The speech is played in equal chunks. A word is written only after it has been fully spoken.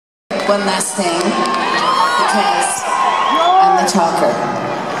one last thing, because I'm the talker.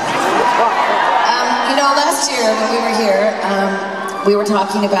 You know, last year when we were here, we were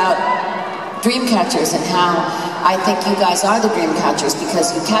talking about dream catchers and how I think you guys are the dream catchers,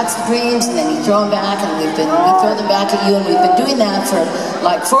 because you catch the dreams and then you throw them back, and we throw them back at you, and we've been doing that for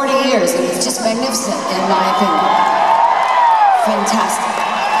like 40 years, and it's just magnificent in my opinion. Fantastic.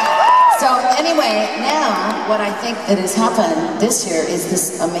 So anyway, now what I think that has happened this year is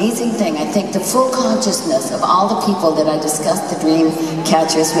this amazing thing. I think the full consciousness of all the people that I discussed the dream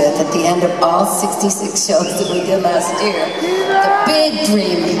catchers with at the end of all 66 shows that we did last year, the big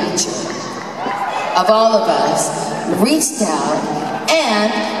dream catcher of all of us reached out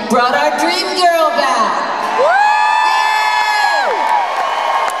and brought our dream girl back.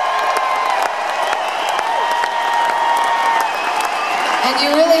 And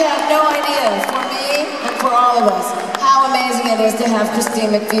you really have no idea, for me and for all of us, how amazing it is to have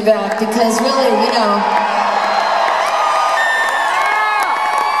Christine McVie back, because really, you know,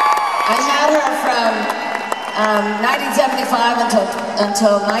 I had her from 1975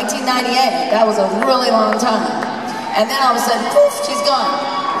 until 1998. That was a really long time. And then all of a sudden, poof, she's gone.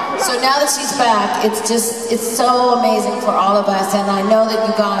 So now that she's back, it's so amazing for all of us, and I know that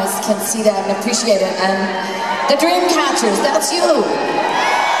you guys can see that and appreciate it. And the dream catchers, that's you.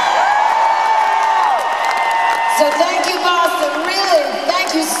 So thank you, Boston, really,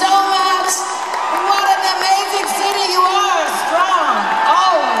 thank you so